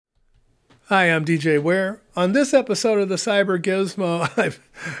Hi, I'm DJ Ware. On this episode of the Cyber Gizmo,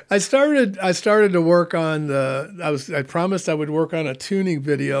 I started to work on I promised I would work on a tuning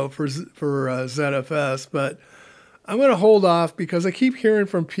video for ZFS, but I'm going to hold off because I keep hearing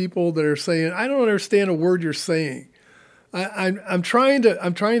from people that are saying I don't understand a word you're saying. I'm trying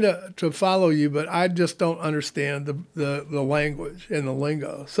to follow you, but I just don't understand the language and the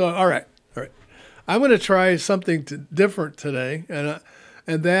lingo. So all right, I'm going to try something different today,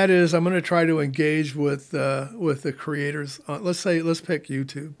 and that is I'm going to try to engage with the creators. Let's pick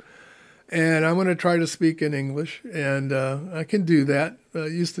YouTube, and I'm going to try to speak in English, and I can do that. I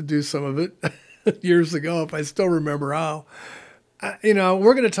used to do some of it years ago, if I still remember how.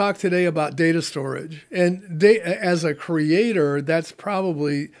 We're going to talk today about data storage, and as a creator, that's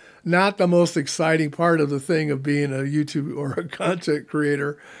probably not the most exciting part of the thing of being a YouTube or a content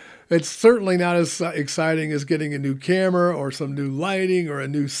creator. It's certainly not as exciting as getting a new camera or some new lighting or a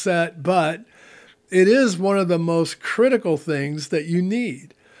new set, but it is one of the most critical things that you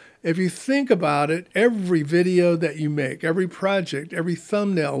need. If you think about it, every video that you make, every project, every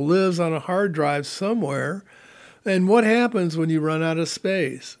thumbnail lives on a hard drive somewhere. And what happens when you run out of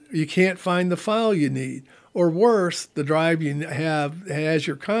space? You can't find the file you need. Or worse, the drive you have has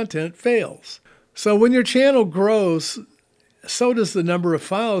your content fails. So when your channel grows, so does the number of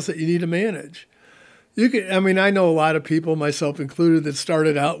files that you need to manage. I know a lot of people, myself included, that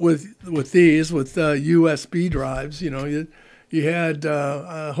started out with USB drives. You had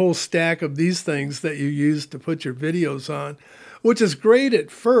a whole stack of these things that you used to put your videos on, which is great at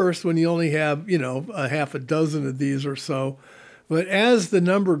first when you only have, a half a dozen of these or so. But as the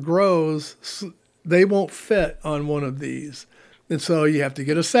number grows, they won't fit on one of these. And so you have to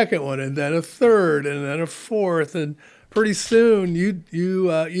get a second one, and then a third, and then a fourth, and pretty soon you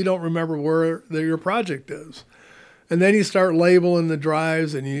don't remember where your project is. And then you start labeling the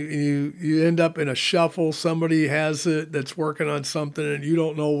drives, and you end up in a shuffle. Somebody has it that's working on something, and you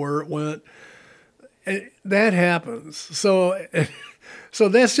don't know where it went. And that happens. So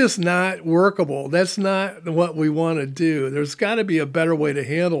that's just not workable. That's not what we want to do. There's got to be a better way to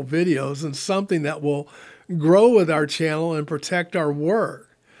handle videos, and something that will grow with our channel and protect our work.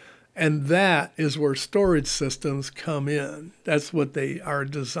 And that is where storage systems come in. That's what they are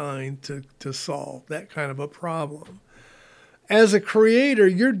designed to solve, that kind of a problem. As a creator,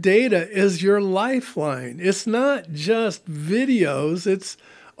 your data is your lifeline. It's not just videos. It's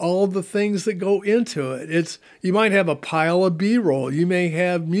all the things that go into it. You might have a pile of B-roll. You may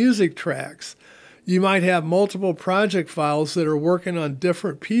have music tracks. You might have multiple project files that are working on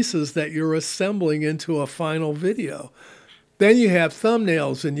different pieces that you're assembling into a final video. Then you have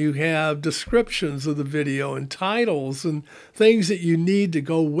thumbnails, and you have descriptions of the video and titles and things that you need to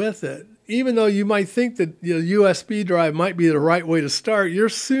go with it. Even though you might think that the USB drive might be the right way to start, you're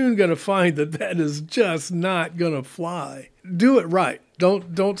soon going to find that is just not going to fly. Do it right.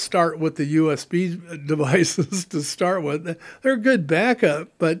 Don't start with the USB devices to start with. They're a good backup,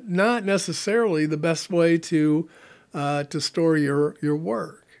 but not necessarily the best way to store your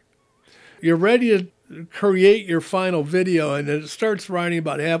work. You're ready to create your final video, and it starts writing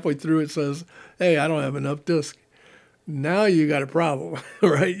about halfway through. It says, "Hey, I don't have enough disk." Now you got a problem,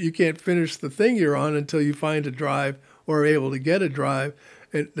 right? You can't finish the thing you're on until you find a drive or are able to get a drive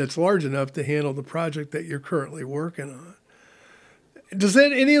that's large enough to handle the project that you're currently working on. Does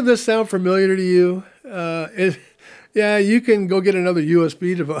any of this sound familiar to you? Yeah, you can go get another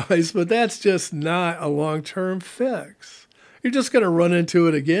USB device, but that's just not a long-term fix. You're just going to run into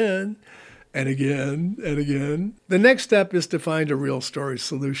it again and again and again. The next step is to find a real storage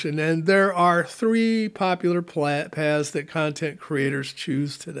solution, and there are 3 popular paths that content creators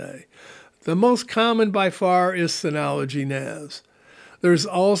choose today. The most common by far is Synology NAS. There's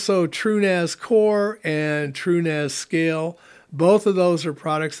also TrueNAS Core and TrueNAS Scale. Both of those are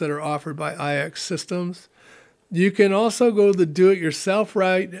products that are offered by IX Systems. You can also go the do-it-yourself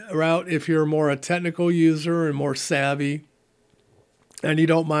route if you're more a technical user and more savvy, and you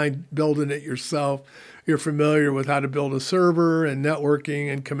don't mind building it yourself. You're familiar with how to build a server, and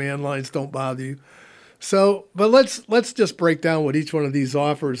networking and command lines don't bother you. But let's just break down what each one of these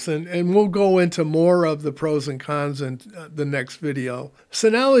offers, and we'll go into more of the pros and cons in the next video.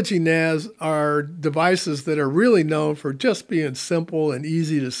 Synology NAS are devices that are really known for just being simple and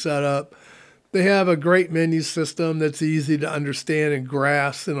easy to set up. They have a great menu system that's easy to understand and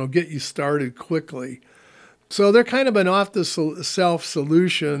grasp, and it'll get you started quickly. So they're kind of an off-the-shelf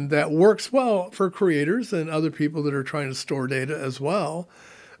solution that works well for creators and other people that are trying to store data as well.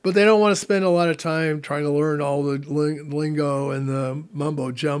 But they don't want to spend a lot of time trying to learn all the lingo and the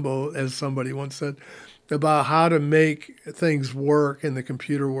mumbo-jumbo, as somebody once said. about how to make things work in the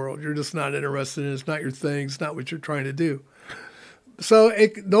computer world. You're just not interested in it. It's not your thing. It's not what you're trying to do. So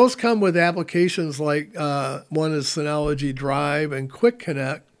those come with applications like one is Synology Drive and Quick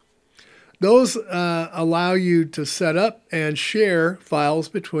Connect. Those allow you to set up and share files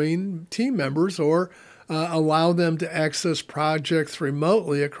between team members or allow them to access projects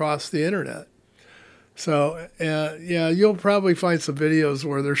remotely across the internet. So, yeah, you'll probably find some videos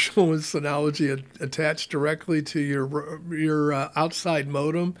where they're showing Synology attached directly to your outside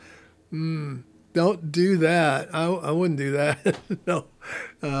modem. Don't do that. I wouldn't do that. No,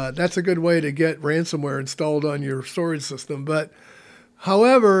 that's a good way to get ransomware installed on your storage system. But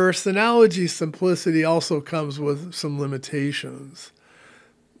however, Synology's simplicity also comes with some limitations.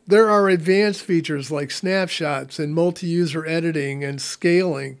 There are advanced features like snapshots and multi-user editing and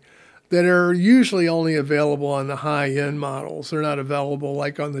scaling that are usually only available on the high-end models. They're not available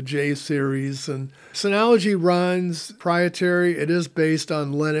like on the J series. And Synology runs proprietary. It is based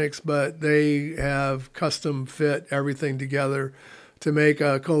on Linux, but they have custom fit everything together to make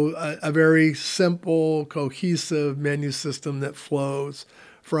a very simple, cohesive menu system that flows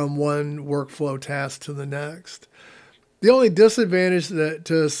from one workflow task to the next. The only disadvantage to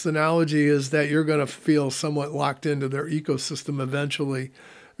Synology is that you're going to feel somewhat locked into their ecosystem eventually,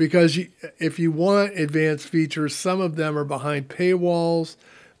 because if you want advanced features, some of them are behind paywalls,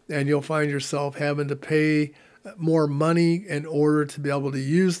 and you'll find yourself having to pay more money in order to be able to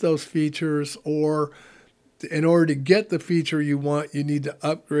use those features, or in order to get the feature you want, you need to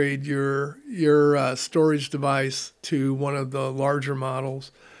upgrade your storage device to one of the larger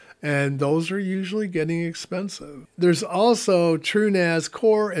models. And those are usually getting expensive. There's also TrueNAS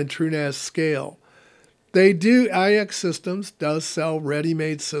Core and TrueNAS Scale. IX Systems does sell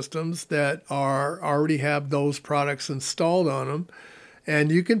ready-made systems that already have those products installed on them.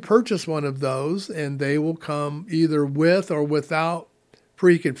 And you can purchase one of those, and they will come either with or without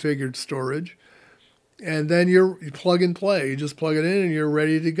pre-configured storage. And then you plug and play. You just plug it in and you're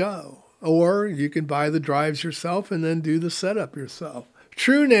ready to go. Or you can buy the drives yourself and then do the setup yourself.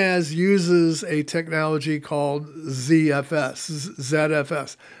 TrueNAS uses a technology called ZFS.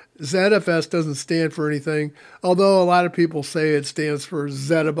 ZFS doesn't stand for anything, although a lot of people say it stands for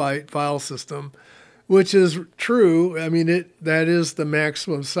zettabyte file system, which is true. I mean, that is the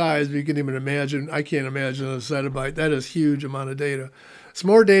maximum size. You can even imagine. I can't imagine a zettabyte. That is a huge amount of data. It's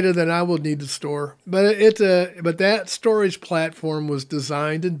more data than I will need to store. But that storage platform was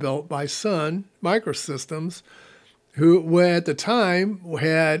designed and built by Sun Microsystems, who at the time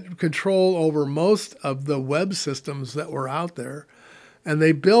had control over most of the web systems that were out there. And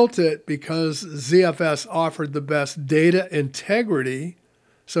they built it because ZFS offered the best data integrity.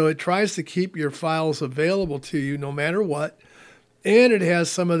 So it tries to keep your files available to you no matter what. And it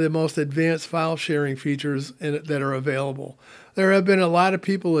has some of the most advanced file sharing features in it that are available. There have been a lot of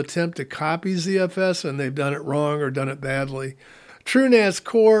people attempt to copy ZFS, and they've done it wrong or done it badly. TrueNAS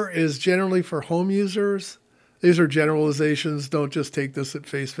Core is generally for home users. These are generalizations. Don't just take this at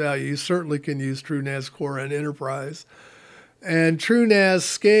face value. You certainly can use TrueNAS Core in enterprise. And TrueNAS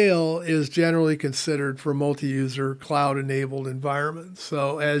Scale is generally considered for multi-user cloud-enabled environments.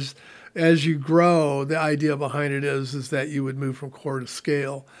 So as you grow, the idea behind it is that you would move from core to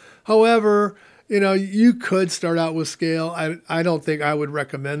scale. However, you could start out with scale. I don't think I would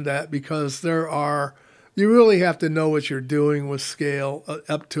recommend that, because you really have to know what you're doing with scale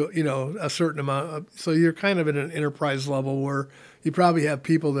up to, a certain amount. So you're kind of at an enterprise level where you probably have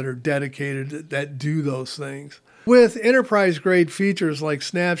people that are dedicated that do those things. With enterprise-grade features like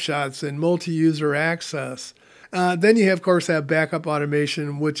snapshots and multi-user access, then you, of course, have backup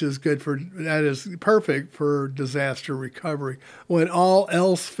automation, that is perfect for disaster recovery. When all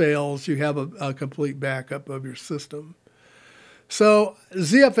else fails, you have a complete backup of your system. So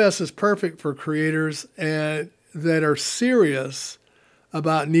ZFS is perfect for creators that are serious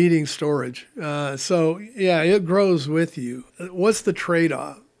about needing storage. It grows with you. What's the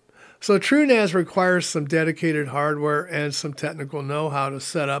trade-off? So TrueNAS requires some dedicated hardware and some technical know-how to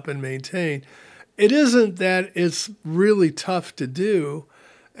set up and maintain. It isn't that it's really tough to do.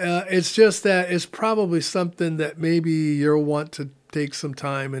 It's just that it's probably something that maybe you'll want to take some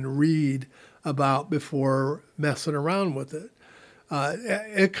time and read about before messing around with it.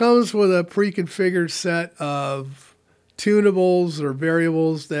 It comes with a pre-configured set of tunables or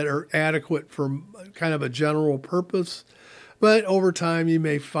variables that are adequate for kind of a general purpose. But over time, you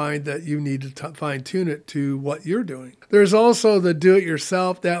may find that you need to fine-tune it to what you're doing. There's also the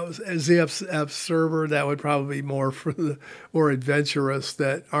do-it-yourself. That was a ZFS Server. That would probably be more for the more adventurous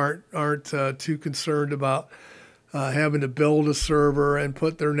that aren't too concerned about having to build a server and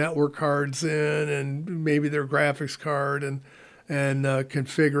put their network cards in and maybe their graphics card and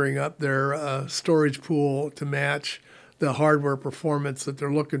configuring up their storage pool to match the hardware performance that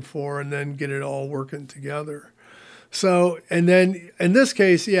they're looking for, and then get it all working together. So, and then in this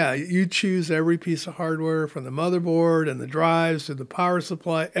case, yeah, you choose every piece of hardware from the motherboard and the drives to the power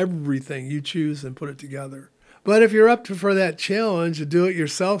supply, everything you choose and put it together. But if you're up for that challenge, a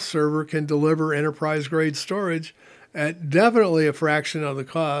do-it-yourself server can deliver enterprise-grade storage at definitely a fraction of the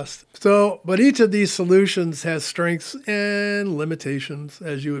cost. So, but each of these solutions has strengths and limitations,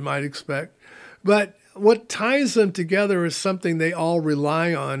 as you might expect. But what ties them together is something they all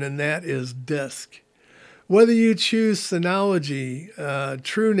rely on, and that is disk. Whether you choose Synology,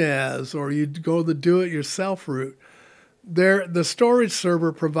 TrueNAS, or you go the do-it-yourself route, the storage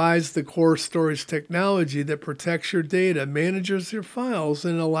server provides the core storage technology that protects your data, manages your files,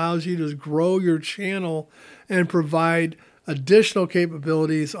 and allows you to grow your channel and provide additional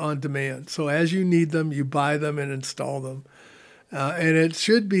capabilities on demand. So as you need them, you buy them and install them. And it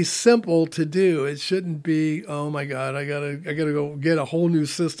should be simple to do. It shouldn't be, oh my God, I gotta go get a whole new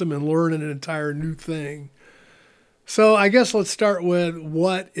system and learn an entire new thing. So I guess let's start with,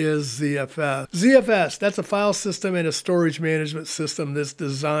 what is ZFS? ZFS, that's a file system and a storage management system that's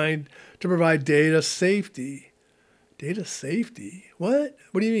designed to provide data safety. Data safety? What?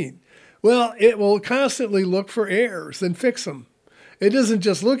 What do you mean? Well, it will constantly look for errors and fix them. It isn't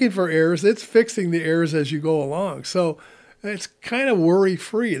just looking for errors, it's fixing the errors as you go along. So it's kind of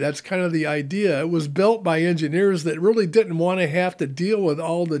worry-free. That's kind of the idea. It was built by engineers that really didn't want to have to deal with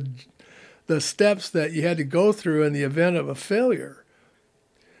all the steps that you had to go through in the event of a failure.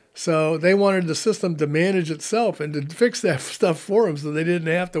 So they wanted the system to manage itself and to fix that stuff for them so they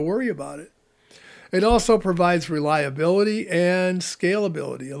didn't have to worry about it. It also provides reliability and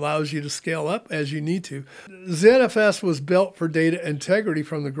scalability, allows you to scale up as you need to. ZFS was built for data integrity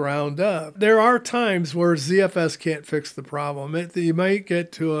from the ground up. There are times where ZFS can't fix the problem.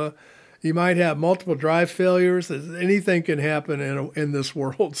 You might have multiple drive failures. Anything can happen in this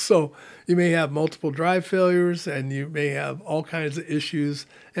world. So you may have multiple drive failures and you may have all kinds of issues.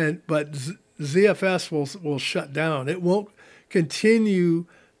 But ZFS will shut down. It won't continue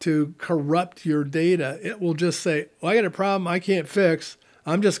to corrupt your data. It will just say, well, I got a problem I can't fix.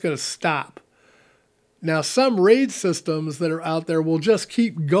 I'm just going to stop. Now, some RAID systems that are out there will just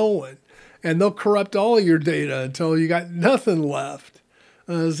keep going, and they'll corrupt all of your data until you got nothing left.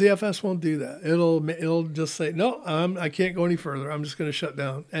 ZFS won't do that. It'll just say, no, I can't go any further. I'm just going to shut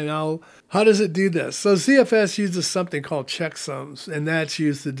down. And how does it do this? So ZFS uses something called checksums, and that's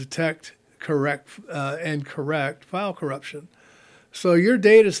used to detect, correct file corruption. So your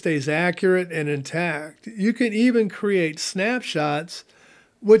data stays accurate and intact. You can even create snapshots,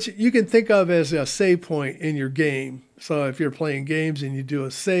 which you can think of as a save point in your game. So if you're playing games and you do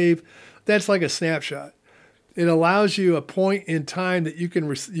a save, that's like a snapshot. It allows you a point in time that you can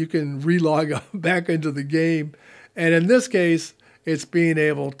relog back into the game. And in this case, it's being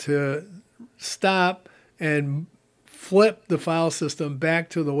able to stop and flip the file system back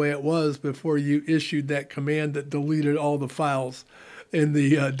to the way it was before you issued that command that deleted all the files in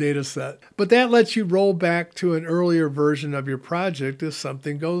the data set. But that lets you roll back to an earlier version of your project if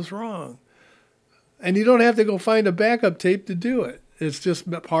something goes wrong. And you don't have to go find a backup tape to do it. It's just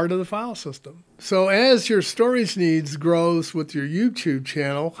part of the file system. So as your storage needs grows with your YouTube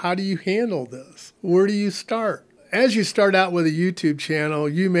channel, how do you handle this? Where do you start? As you start out with a YouTube channel,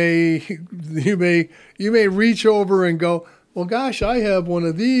 you may reach over and go, well, gosh, I have one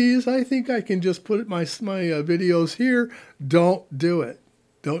of these. I think I can just put my videos here. Don't do it.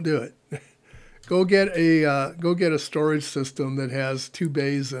 Don't do it. Go get a storage system that has 2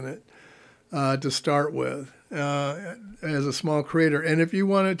 bays in it to start with as a small creator. And if you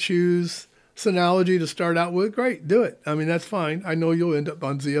want to choose Synology to start out with, great, do it. I mean, that's fine. I know you'll end up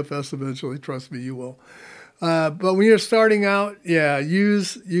on ZFS eventually. Trust me, you will. But when you're starting out, yeah,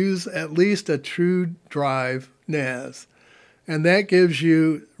 use at least a TrueNAS NAS. And that gives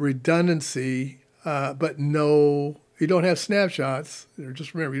you redundancy, but you don't have snapshots.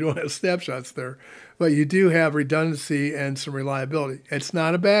 Just remember, you don't have snapshots there. But you do have redundancy and some reliability. It's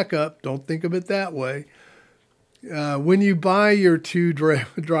not a backup. Don't think of it that way. When you buy your 2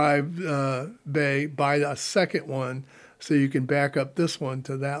 drive bay, buy a second one so you can back up this one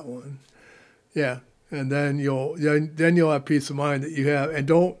to that one. Yeah. And then you'll have peace of mind that you have. And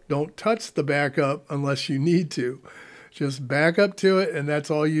don't touch the backup unless you need to. Just back up to it, and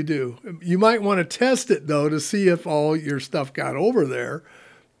that's all you do. You might want to test it, though, to see if all your stuff got over there.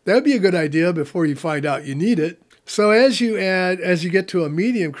 That'd be a good idea before you find out you need it. So as you get to a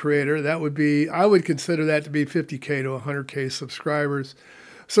medium creator, that would be, I would consider that to be 50K to 100K subscribers.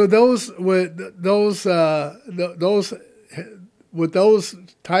 So with those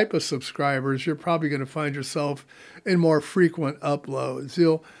type of subscribers, you're probably going to find yourself in more frequent uploads.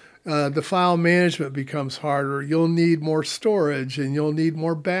 The file management becomes harder. You'll need more storage and you'll need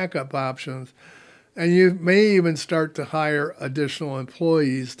more backup options. And you may even start to hire additional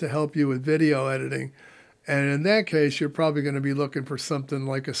employees to help you with video editing. And in that case, you're probably going to be looking for something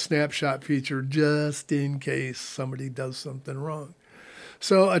like a snapshot feature just in case somebody does something wrong.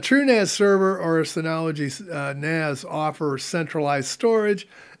 So a TrueNAS server or a Synology NAS offer centralized storage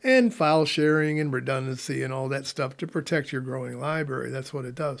and file sharing and redundancy and all that stuff to protect your growing library. That's what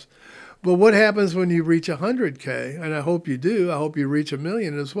it does. But what happens when you reach 100K? And I hope you do. I hope you reach 1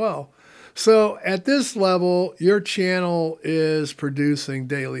 million as well. So at this level, your channel is producing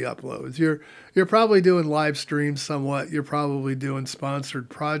daily uploads. You're probably doing live streams somewhat. You're probably doing sponsored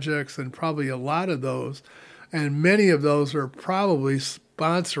projects, and probably a lot of those, and many of those are probably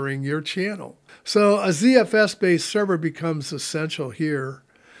sponsoring your channel. So a ZFS-based server becomes essential here.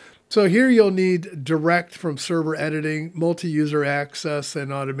 So here you'll need direct from server editing, multi-user access,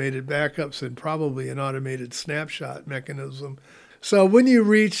 and automated backups, and probably an automated snapshot mechanism. So when you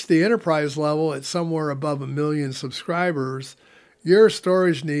reach the enterprise level at somewhere above 1 million subscribers, your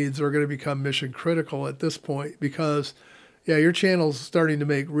storage needs are going to become mission critical at this point because, yeah, your channel's starting to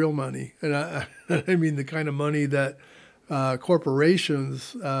make real money. And I mean the kind of money that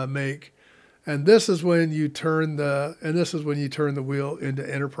corporations make. And this is when you turn the wheel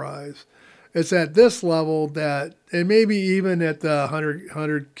into enterprise. It's at this level that, and maybe even at the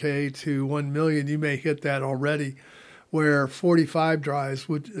 100K to 1 million, you may hit that already, where 45 drives,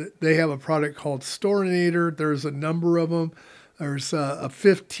 they have a product called Storinator. There's a number of them. There's a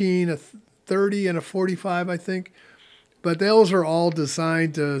 15, a 30, and a 45, I think. But those are all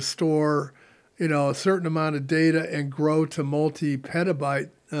designed to store, a certain amount of data and grow to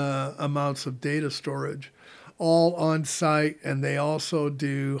multi-petabyte amounts of data storage, all on site. And they also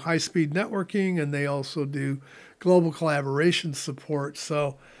do high-speed networking, and they also do global collaboration support.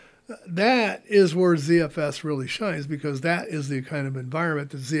 So that is where ZFS really shines, because that is the kind of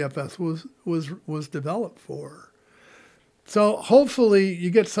environment that ZFS was developed for. So hopefully you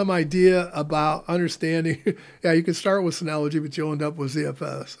get some idea about understanding. Yeah, you can start with Synology, but you'll end up with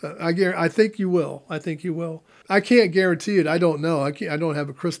ZFS. I think you will. I think you will. I can't guarantee it. I don't know. I don't have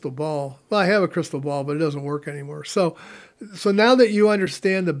a crystal ball. Well, I have a crystal ball, but it doesn't work anymore. So now that you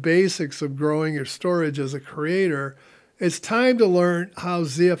understand the basics of growing your storage as a creator, it's time to learn how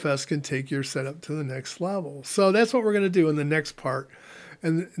ZFS can take your setup to the next level. So that's what we're going to do in the next part.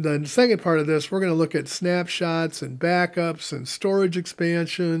 And the second part of this, we're going to look at snapshots and backups and storage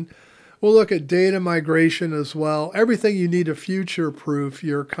expansion. We'll look at data migration as well. Everything you need to future-proof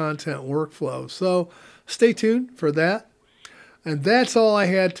your content workflow. So stay tuned for that. And that's all I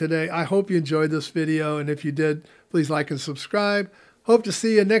had today. I hope you enjoyed this video. And if you did, please like and subscribe. Hope to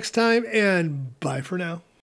see you next time, and bye for now.